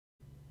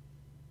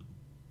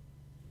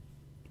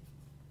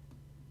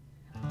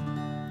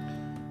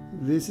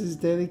This is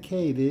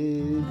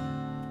dedicated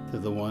to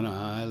the one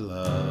I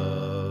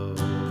love.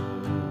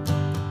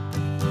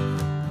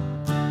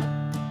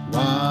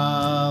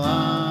 While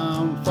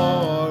I'm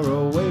far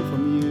away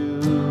from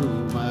you,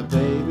 my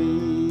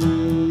baby,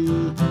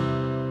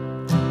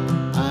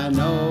 I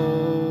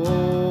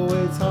know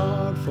it's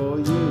hard for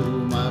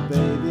you, my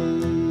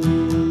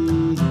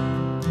baby,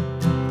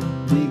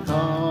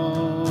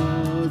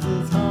 because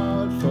it's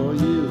hard for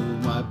you,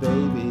 my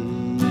baby.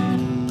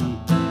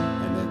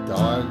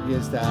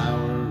 Darkest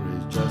hour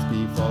is just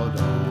before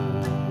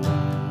dawn.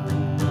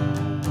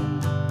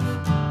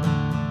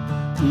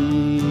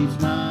 Each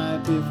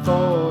night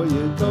before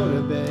you go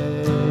to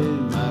bed,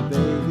 my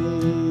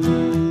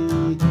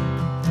baby,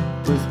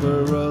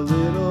 whisper a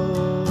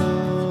little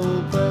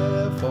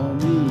prayer for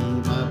me,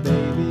 my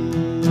baby,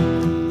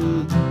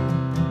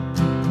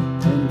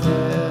 and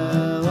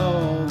tell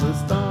all the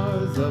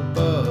stars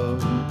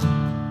above,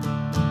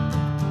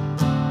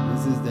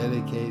 this is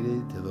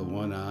dedicated to the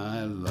one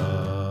I love.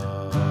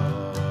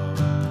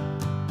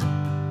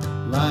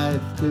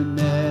 Life could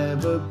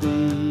never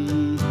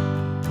be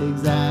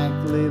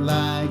exactly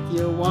like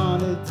you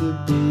want it to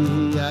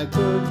be. I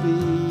could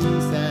be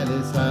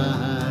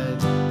satisfied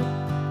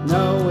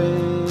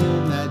knowing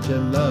that you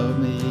love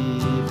me,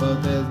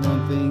 but there's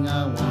one thing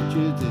I want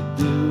you to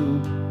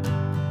do,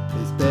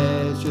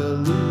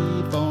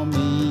 especially for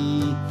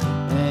me,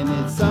 and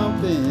it's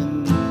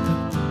something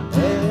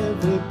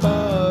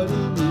everybody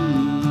needs.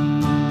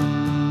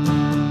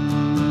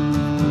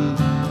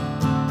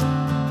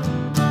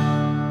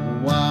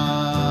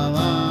 While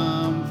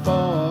I'm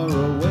far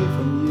away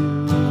from you,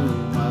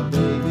 my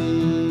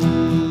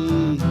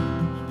baby,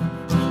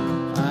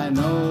 I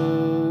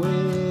know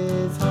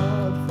it's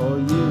hard for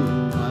you,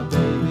 my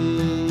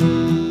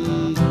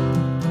baby,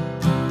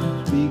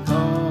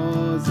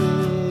 because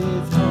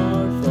it's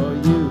hard for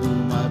you,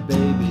 my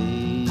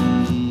baby,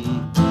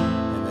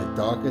 and the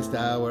darkest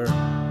hour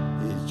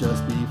is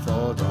just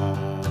before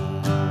dawn.